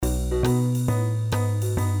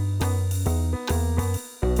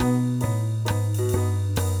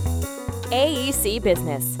AEC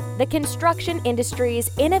Business, the construction industry's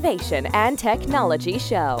innovation and technology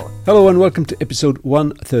show. Hello and welcome to episode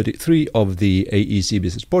 133 of the AEC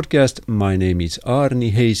Business Podcast. My name is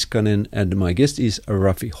Arni Heiskanen and my guest is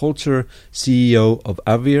Rafi Holzer, CEO of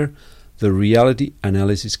Avir, the reality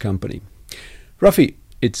analysis company. Rafi,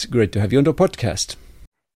 it's great to have you on the podcast.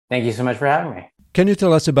 Thank you so much for having me. Can you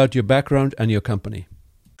tell us about your background and your company?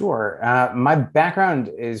 Sure. My background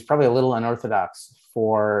is probably a little unorthodox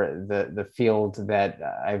for the field that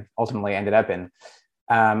I've ultimately ended up in.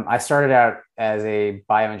 I started out as a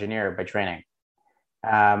bioengineer by training.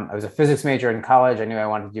 I was a physics major in college. I knew I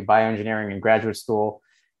wanted to do bioengineering in graduate school.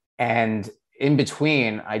 And in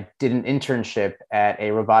between, I did an internship at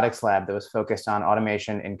a robotics lab that was focused on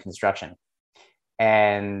automation in construction.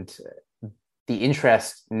 And the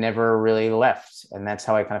interest never really left. And that's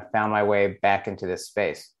how I kind of found my way back into this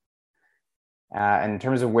space. In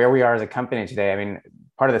terms of where we are as a company today, I mean,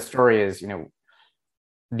 part of the story is,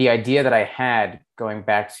 the idea that I had going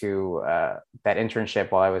back to that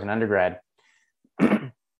internship while I was an undergrad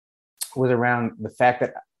was around the fact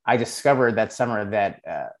that I discovered that summer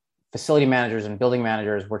that facility managers and building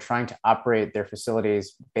managers were trying to operate their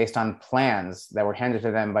facilities based on plans that were handed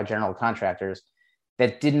to them by general contractors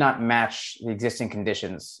that did not match the existing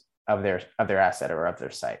conditions of their asset or of their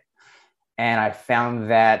site. And I found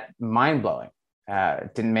that mind-blowing.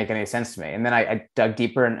 It didn't make any sense to me. And then I dug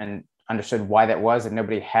deeper and understood why that was, that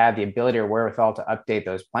nobody had the ability or wherewithal to update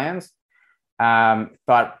those plans.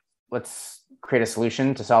 Thought, let's create a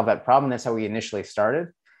solution to solve that problem. That's how we initially started,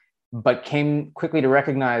 but came quickly to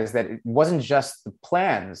recognize that it wasn't just the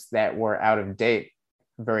plans that were out of date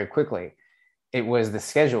very quickly. It was the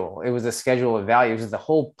schedule. It was the schedule of values. It was the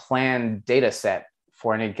whole planned data set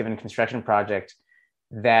for any given construction project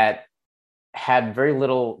that had very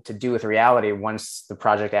little to do with reality once the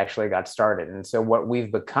project actually got started. And so what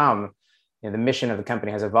we've become, the mission of the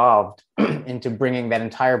company has evolved into bringing that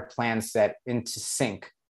entire plan set into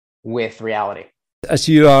sync with reality. As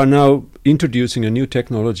you are now introducing a new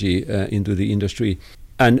technology into the industry,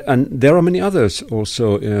 and there are many others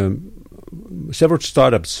also, several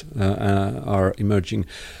startups are emerging,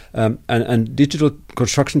 and digital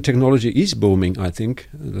construction technology is booming, I think.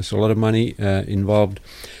 There's a lot of money involved.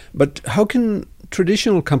 But how can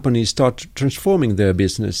traditional companies start transforming their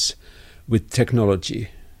business with technology?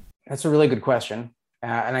 That's a really good question.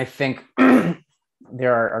 And I think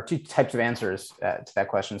there are two types of answers to that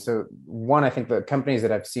question. So one, I think the companies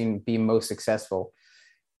that I've seen be most successful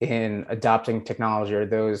in adopting technology are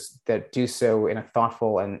those that do so in a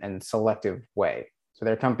thoughtful and selective way. So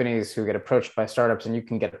there are companies who get approached by startups, and you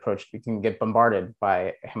can get bombarded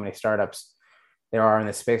by how many startups there are in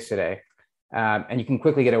this space today. And you can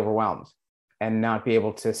quickly get overwhelmed and not be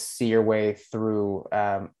able to see your way through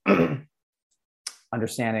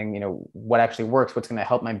understanding, what actually works, what's going to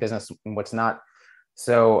help my business and what's not.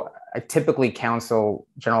 So I typically counsel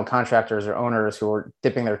general contractors or owners who are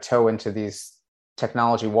dipping their toe into these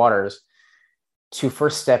technology waters to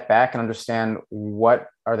first step back and understand what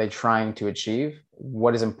are they trying to achieve,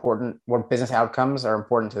 what is important, what business outcomes are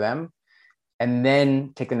important to them, and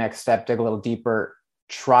then take the next step, dig a little deeper,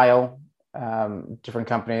 trial different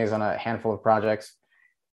companies on a handful of projects,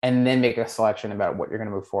 and then make a selection about what you're going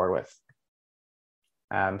to move forward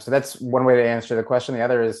with. So that's one way to answer the question. The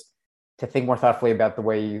other is to think more thoughtfully about the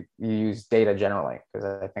way you use data generally, because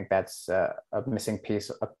I think that's a missing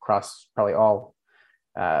piece across probably all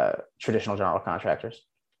traditional general contractors.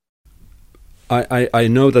 I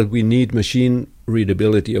know that we need machine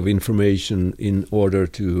readability of information in order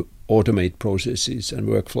to automate processes and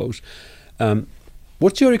workflows.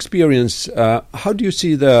 What's your experience? How do you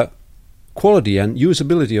see the quality and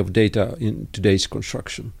usability of data in today's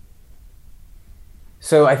construction?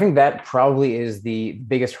 So I think that probably is the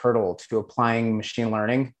biggest hurdle to applying machine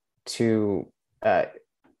learning to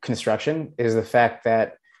construction, is the fact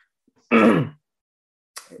that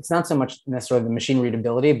it's not so much necessarily the machine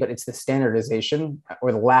readability, but it's the standardization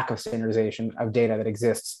or the lack of standardization of data that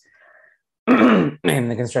exists in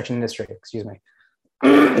the construction industry. Excuse me.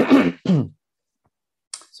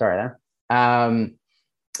 Sorry there.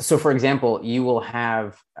 So for example, you will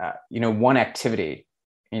have, one activity,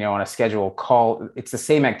 on a schedule called, it's the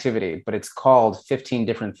same activity, but it's called 15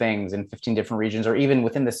 different things in 15 different regions, or even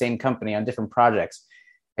within the same company on different projects,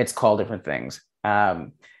 it's called different things.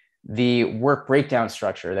 The work breakdown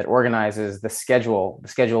structure that organizes the schedule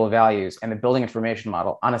of values, and the building information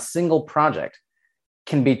model on a single project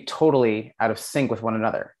can be totally out of sync with one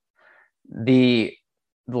another. The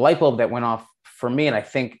light bulb that went off for me, and I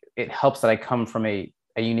think it helps that I come from a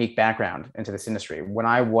unique background into this industry. When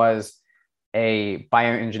I was a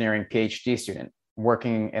bioengineering PhD student,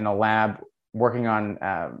 working in a lab, working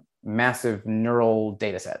on massive neural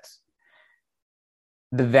data sets.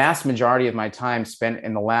 The vast majority of my time spent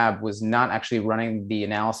in the lab was not actually running the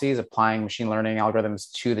analyses, applying machine learning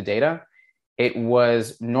algorithms to the data. It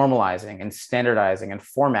was normalizing and standardizing and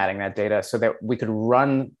formatting that data so that we could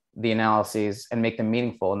run the analyses and make them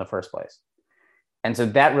meaningful in the first place. And so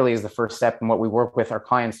that really is the first step in what we work with our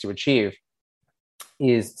clients to achieve,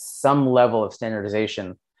 is some level of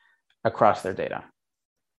standardization across their data.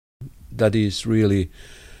 That is really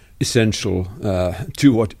essential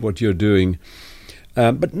to what you're doing.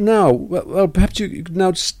 But now, well, perhaps you could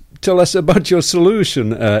now tell us about your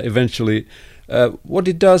solution eventually, what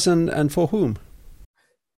it does and for whom.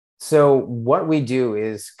 So what we do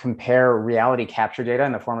is compare reality capture data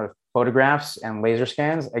in the form of photographs and laser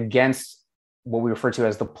scans against what we refer to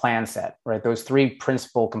as the plan set, right? Those three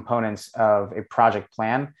principal components of a project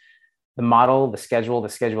plan: the model, the schedule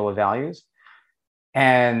of values.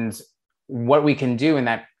 And what we can do in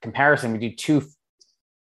that comparison, we do two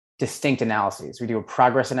distinct analyses. We do a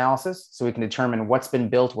progress analysis, so we can determine what's been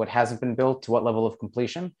built, what hasn't been built, to what level of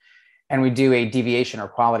completion. And we do a deviation or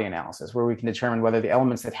quality analysis, where we can determine whether the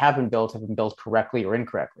elements that have been built correctly or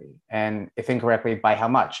incorrectly, and if incorrectly, by how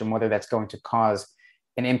much, and whether that's going to cause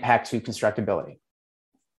an impact to constructability.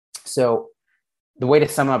 So the way to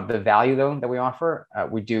sum up the value, though, that we offer,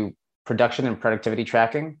 we do production and productivity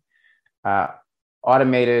tracking,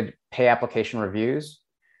 automated pay application reviews,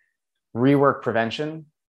 rework prevention,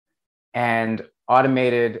 and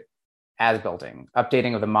automated as-building,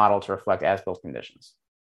 updating of the model to reflect as-built conditions.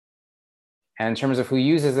 And in terms of who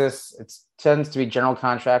uses this, it tends to be general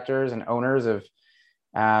contractors and owners of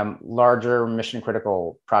larger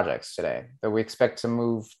mission-critical projects today that we expect to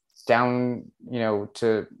move down,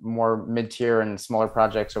 to more mid-tier and smaller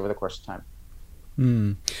projects over the course of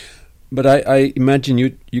time. But I imagine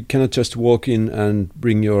you cannot just walk in and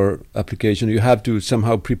bring your application. You have to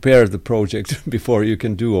somehow prepare the project before you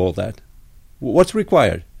can do all that. What's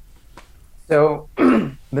required? So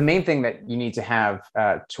the main thing that you need to have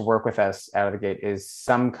to work with us out of the gate is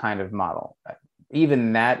some kind of model.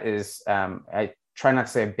 Even that is, I try not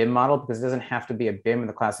to say a BIM model, because it doesn't have to be a BIM in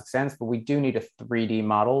the classic sense, but we do need a 3D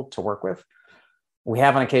model to work with. We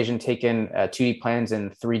have on occasion taken 2D plans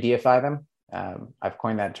and 3Dify them. I've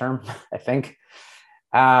coined that term, I think.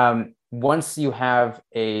 Once you have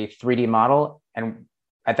a 3D model, and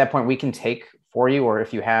at that point we can take for you, or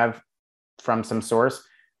if you have from some source,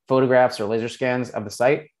 photographs or laser scans of the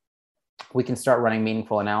site, we can start running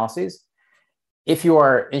meaningful analyses. If you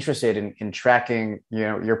are interested in tracking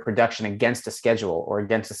your production against a schedule or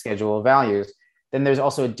against a schedule of values, then there's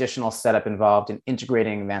also additional setup involved in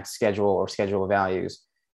integrating that schedule or schedule of values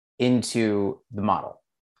into the model.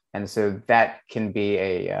 And so that can be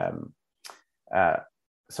a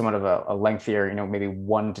somewhat of a lengthier, maybe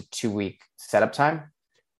 1 to 2 week setup time.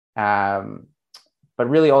 But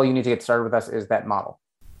really all you need to get started with us is that model.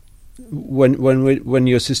 When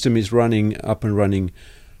your system is up and running,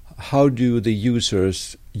 how do the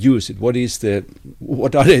users use it? What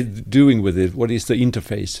are they doing with it? What is the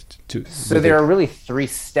interface to? So there are really 3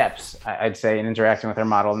 steps, I'd say, in interacting with our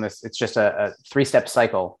model. And it's just a 3-step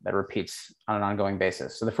cycle that repeats on an ongoing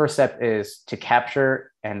basis. So the first step is to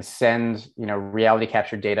capture and send, reality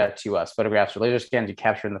captured data to us, photographs or laser scans you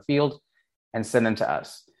capture in the field, and send them to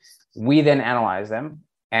us. We then analyze them,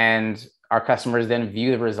 and our customers then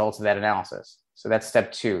view the results of that analysis. So that's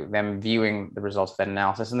step 2, them viewing the results of that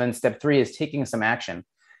analysis. And then step 3 is taking some action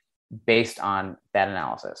based on that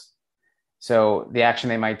analysis. So the action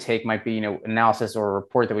they might take might be, analysis or a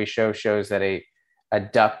report that we shows that a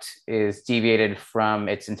duct is deviated from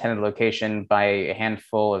its intended location by a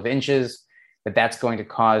handful of inches, that's going to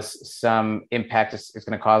cause some impact. It's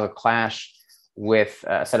going to cause a clash with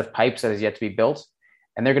a set of pipes that is yet to be built.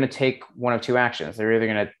 And they're going to take one of 2 actions. They're either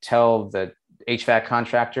going to tell the HVAC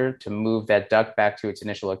contractor to move that duct back to its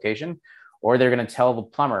initial location, or they're going to tell the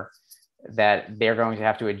plumber that they're going to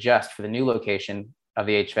have to adjust for the new location of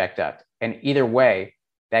the HVAC duct. And either way,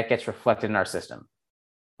 that gets reflected in our system,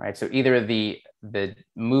 right? So either the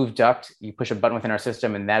move duct, you push a button within our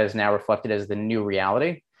system, and that is now reflected as the new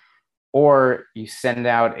reality, or you send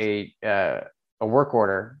out a work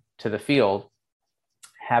order to the field,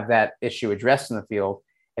 have that issue addressed in the field,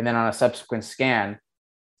 and then on a subsequent scan,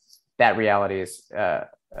 that reality is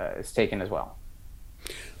taken as well.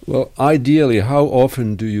 Well, ideally, how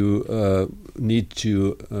often do you need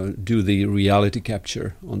to do the reality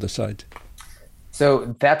capture on the site?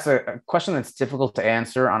 So that's a question that's difficult to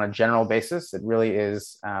answer on a general basis. It really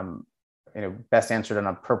is best answered on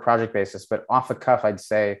a per project basis. But off the cuff, I'd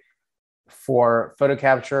say for photo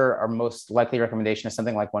capture, our most likely recommendation is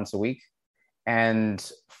something like once a week.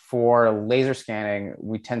 And for laser scanning,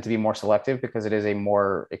 we tend to be more selective because it is a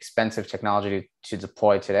more expensive technology to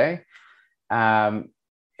deploy today.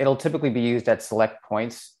 It'll typically be used at select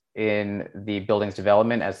points in the building's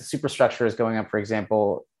development as the superstructure is going up, for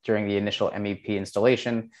example, during the initial MEP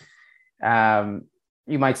installation.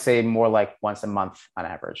 You might say more like once a month on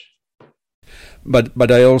average.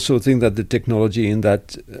 But I also think that the technology in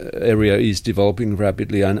that area is developing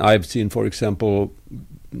rapidly, and I've seen, for example,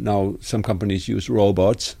 now some companies use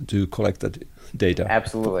robots to collect that data.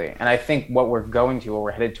 Absolutely, and I think what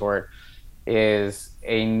we're headed toward, is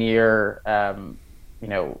a near,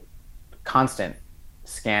 constant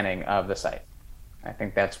scanning of the site. I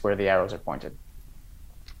think that's where the arrows are pointed.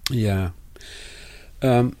 Yeah.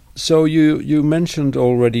 So you mentioned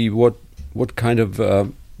already what kind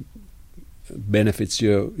of benefits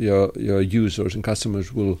your users and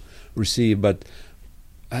customers will receive, but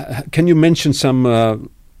can you mention some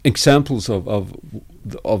examples of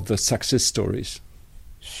the success stories?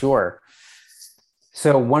 Sure.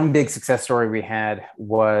 So one big success story we had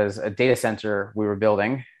was a data center we were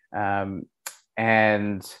building,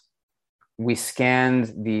 and we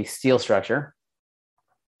scanned the steel structure,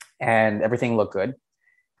 and everything looked good.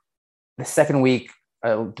 The second week,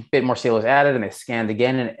 a bit more steel was added, and they scanned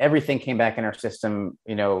again, and everything came back in our system,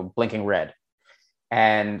 blinking red.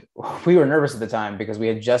 And we were nervous at the time because we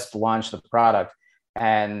had just launched the product,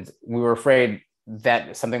 and we were afraid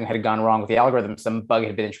that something had gone wrong with the algorithm. Some bug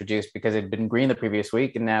had been introduced because it had been green the previous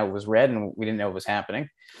week, and now it was red, and we didn't know what was happening.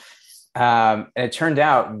 And it turned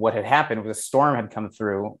out what had happened was a storm had come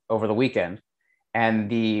through over the weekend, and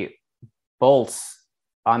the bolts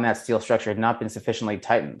on that steel structure had not been sufficiently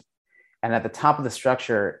tightened. And at the top of the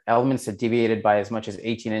structure, elements had deviated by as much as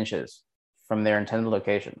 18 inches from their intended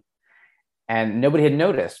location. And nobody had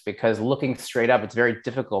noticed because looking straight up, it's very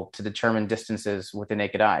difficult to determine distances with the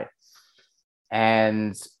naked eye.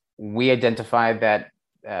 And we identified that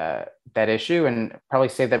issue and probably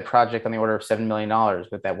saved that project on the order of $7 million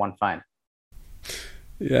with that one find.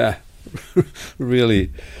 Yeah,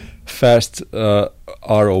 really fast ROI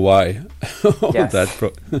on Yes.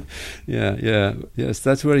 that. Yes,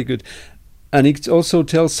 that's very good. And it also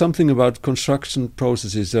tells something about construction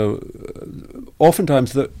processes. So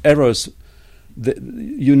oftentimes the errors,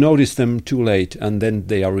 you notice them too late, and then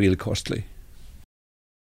they are really costly.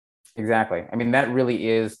 Exactly. I mean, that really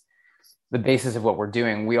is the basis of what we're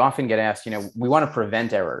doing. We often get asked, we want to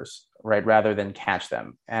prevent errors, right, rather than catch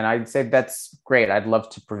them. And I'd say that's great. I'd love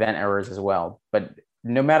to prevent errors as well. But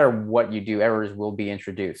no matter what you do, errors will be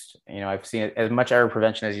introduced. I've seen it, as much error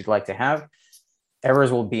prevention as you'd like to have,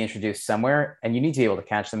 errors will be introduced somewhere, and you need to be able to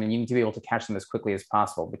catch them, and you need to be able to catch them as quickly as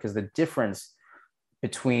possible, because the difference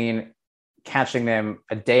between catching them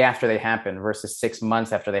a day after they happen versus 6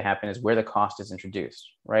 months after they happen is where the cost is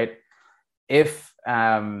introduced, right? If,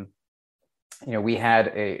 we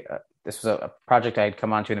had this was a project I had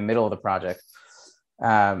come onto in the middle of the project,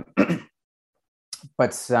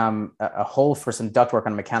 but a hole for some ductwork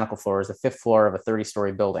on mechanical floors, the 5th floor of a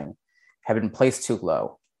 30-story building, had been placed too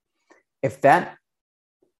low. If that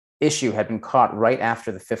issue had been caught right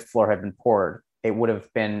after the 5th floor had been poured, it would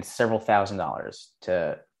have been several $1,000s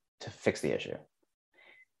to fix the issue.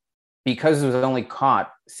 Because it was only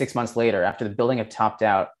caught 6 months later, after the building had topped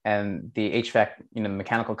out and the HVAC, the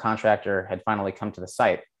mechanical contractor had finally come to the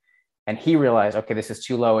site, and he realized, okay, this is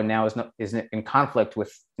too low, and now is in conflict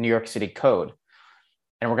with New York City code,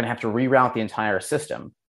 and we're going to have to reroute the entire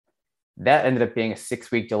system. That ended up being a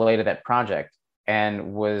 6-week delay to that project,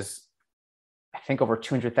 and was, I think, over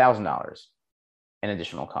 $200,000 in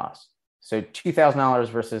additional costs. So $2,000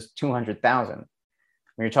 versus $200,000.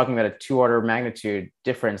 When you're talking about a 2-order of magnitude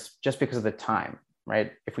difference just because of the time,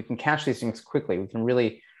 right? If we can catch these things quickly, we can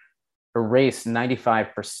really erase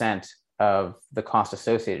 95% of the cost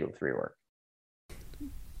associated with rework.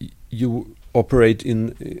 You operate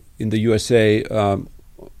in the USA.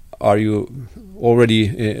 Are you already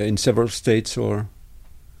in several states, or?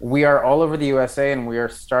 We are all over the USA, and we are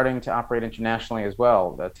starting to operate internationally as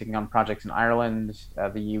well, taking on projects in Ireland,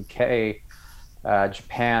 the UK,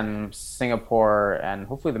 Japan, Singapore, and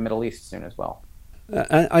hopefully the Middle East soon as well.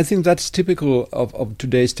 I think that's typical of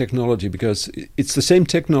today's technology, because it's the same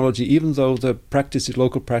technology, even though the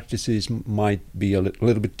local practices might be a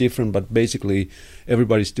little bit different, but basically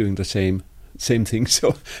everybody's doing the same thing.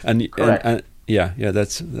 So and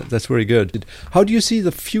that's very good. How do you see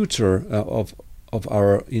the future of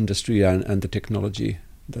our industry and the technology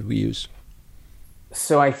that we use?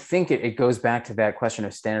 So I think it goes back to that question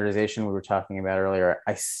of standardization we were talking about earlier.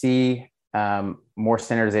 I see more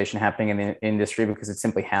standardization happening in the industry because it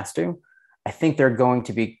simply has to. I think there are going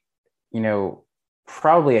to be,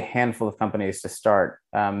 probably a handful of companies to start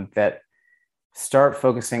that start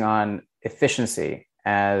focusing on efficiency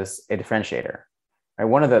as a differentiator. Right?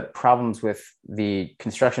 One of the problems with the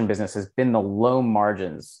construction business has been the low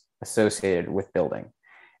margins associated with building.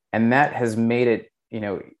 And that has made it,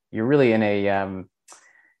 you're really in a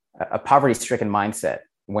poverty-stricken mindset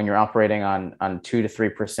when you're operating on 2 to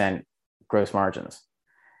 3% gross margins.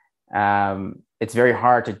 It's very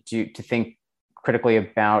hard to think critically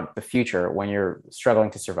about the future when you're struggling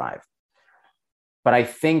to survive. But I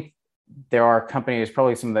think there are companies,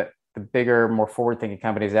 probably some of the bigger, more forward-thinking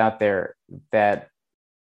companies out there that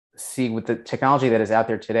see with the technology that is out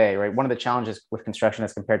there today, right? One of the challenges with construction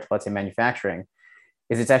as compared to, let's say, manufacturing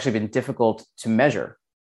is it's actually been difficult to measure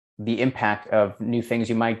the impact of new things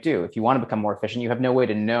you might do. If you want to become more efficient, you have no way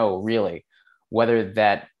to know really whether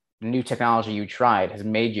that new technology you tried has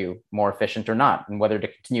made you more efficient or not, and whether to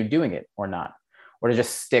continue doing it or not, or to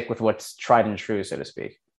just stick with what's tried and true, so to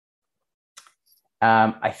speak.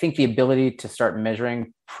 I think the ability to start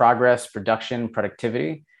measuring progress, production,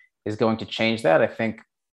 productivity is going to change that. I think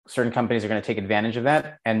certain companies are going to take advantage of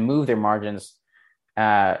that and move their margins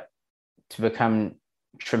to become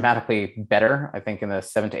dramatically better, I think in the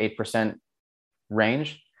 7 to 8%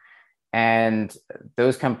 range. And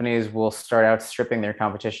those companies will start outstripping their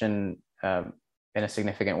competition in a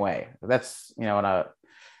significant way. That's, on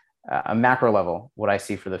a macro level, what I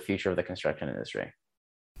see for the future of the construction industry.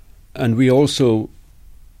 And we also,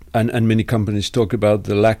 and many companies talk about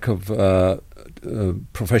the lack of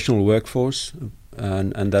professional workforce,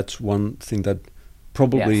 and that's one thing that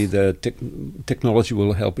probably yes. The technology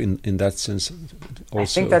will help in that sense also. I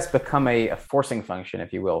think that's become a forcing function,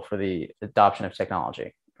 if you will, for the adoption of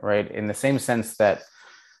technology, right? In the same sense that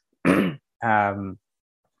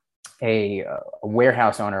a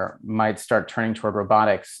warehouse owner might start turning toward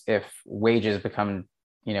robotics if wages become,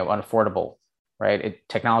 unaffordable, right?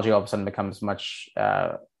 Technology all of a sudden becomes makes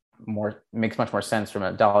much more sense from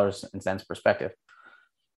a dollars and cents perspective.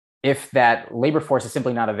 If that labor force is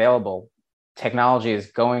simply not available, technology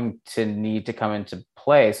is going to need to come into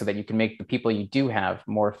play so that you can make the people you do have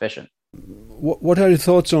more efficient. What are your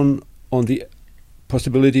thoughts on the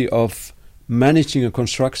possibility of managing a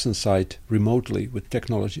construction site remotely with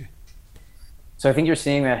technology? So I think you're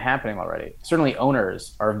seeing that happening already. Certainly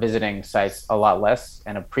owners are visiting sites a lot less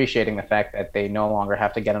and appreciating the fact that they no longer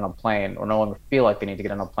have to get on a plane or no longer feel like they need to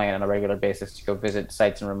get on a plane on a regular basis to go visit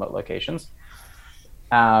sites in remote locations.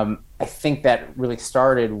 I think that really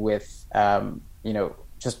started with,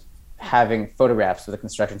 just having photographs of the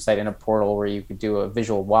construction site in a portal where you could do a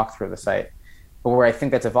visual walkthrough of the site. But where I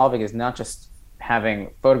think that's evolving is not just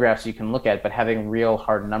having photographs you can look at, but having real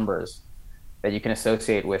hard numbers that you can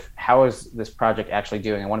associate with how is this project actually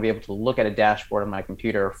doing. I want to be able to look at a dashboard on my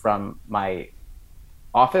computer from my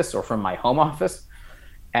office or from my home office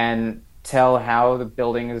and tell how the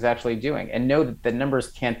building is actually doing and know that the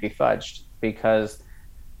numbers can't be fudged because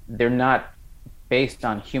they're not based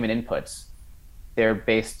on human inputs. They're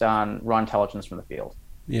based on raw intelligence from the field.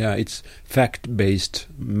 Yeah, it's fact-based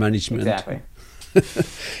management. Exactly.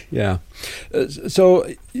 Yeah. So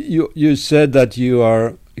you said that you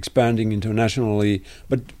are expanding internationally,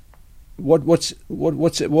 but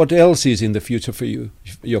what else is in the future for you,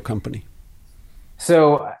 your company?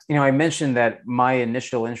 So I mentioned that my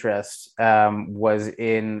initial interest was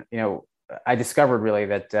in I discovered really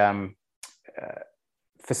that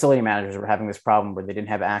facility managers were having this problem where they didn't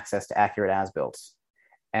have access to accurate as-builts.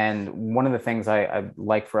 And one of the things I'd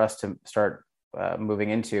like for us to start moving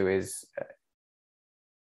into is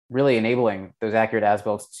really enabling those accurate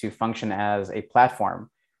as-builts to function as a platform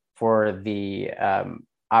for the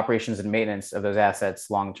operations and maintenance of those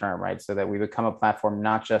assets long-term, right? So that we become a platform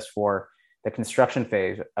not just for the construction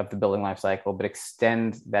phase of the building life cycle, but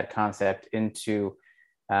extend that concept into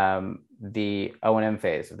the O&M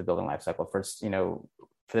phase of the building life cycle for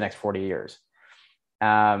the next 40 years.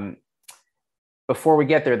 Before we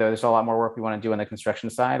get there, though, there's a lot more work we want to do on the construction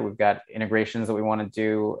side. We've got integrations that we want to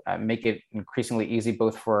do, make it increasingly easy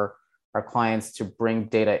both for our clients to bring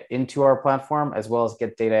data into our platform as well as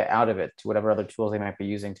get data out of it to whatever other tools they might be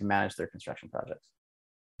using to manage their construction projects.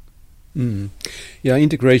 Mm. Yeah,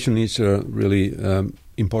 integration is a really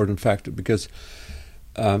important factor because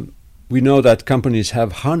we know that companies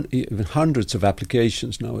have even hundreds of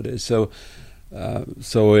applications nowadays. So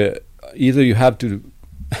either you have to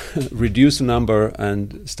reduce the number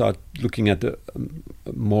and start looking at the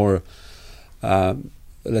more,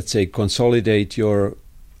 let's say, consolidate your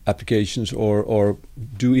applications or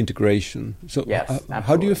do integration. So yes,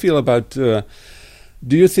 how do you feel about, do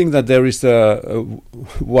you think that there is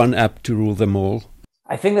one app to rule them all?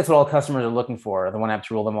 I think that's what all customers are looking for, the one app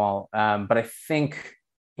to rule them all. But I think,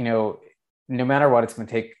 no matter what, it's going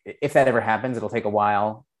to take, if that ever happens, it'll take a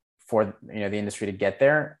while for the industry to get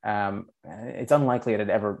there. It's unlikely that it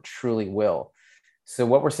ever truly will. So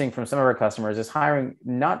what we're seeing from some of our customers is hiring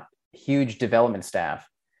not huge development staff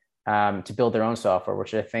to build their own software,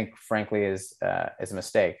 which I think, frankly, is a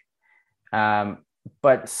mistake.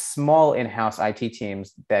 But small in-house IT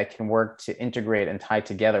teams that can work to integrate and tie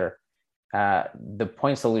together the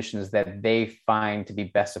point solutions that they find to be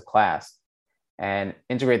best of class and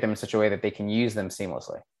integrate them in such a way that they can use them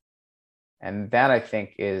seamlessly. And that, I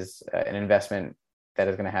think, is an investment that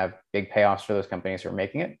is going to have big payoffs for those companies who are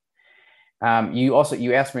making it. You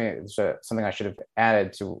asked me something I should have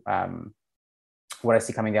added to what I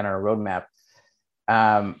see coming down on our roadmap.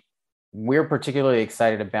 We're particularly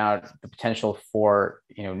excited about the potential for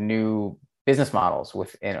new business models or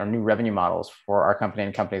new revenue models for our company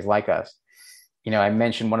and companies like us. I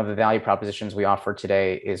mentioned one of the value propositions we offer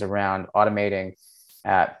today is around automating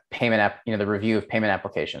payment the review of payment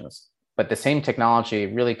applications. But the same technology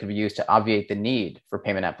really could be used to obviate the need for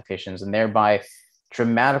payment applications and thereby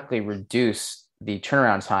dramatically reduce the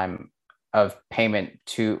turnaround time of payment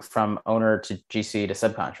from owner to GC to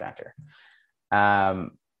subcontractor.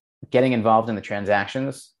 Getting involved in the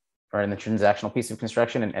transactions or in the transactional piece of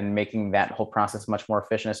construction and making that whole process much more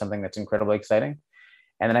efficient is something that's incredibly exciting.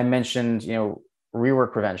 And then I mentioned,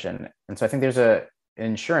 rework prevention. And so I think there's an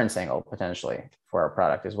insurance angle potentially for our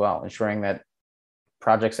product as well, ensuring that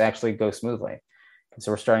projects actually go smoothly. And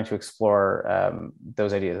so we're starting to explore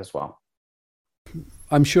those ideas as well.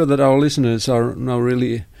 I'm sure that our listeners are now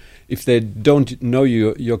really, if they don't know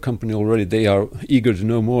your company already, they are eager to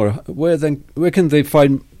know more. Where can they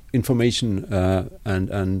find information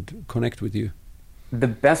and connect with you? The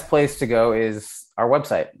best place to go is our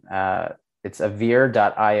website. It's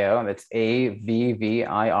avvir.io. That's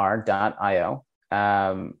avvir.io.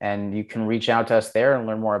 And you can reach out to us there and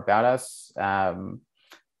learn more about us.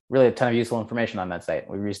 Really a ton of useful information on that site.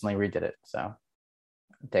 We recently redid it, so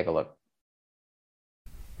take a look.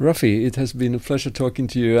 Rafi, it has been a pleasure talking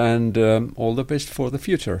to you, and all the best for the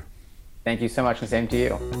future. Thank you so much, and same to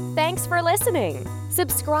you. Thanks for listening.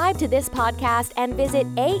 Subscribe to this podcast and visit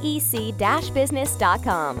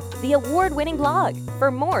aec-business.com, the award-winning blog,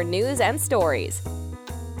 for more news and stories.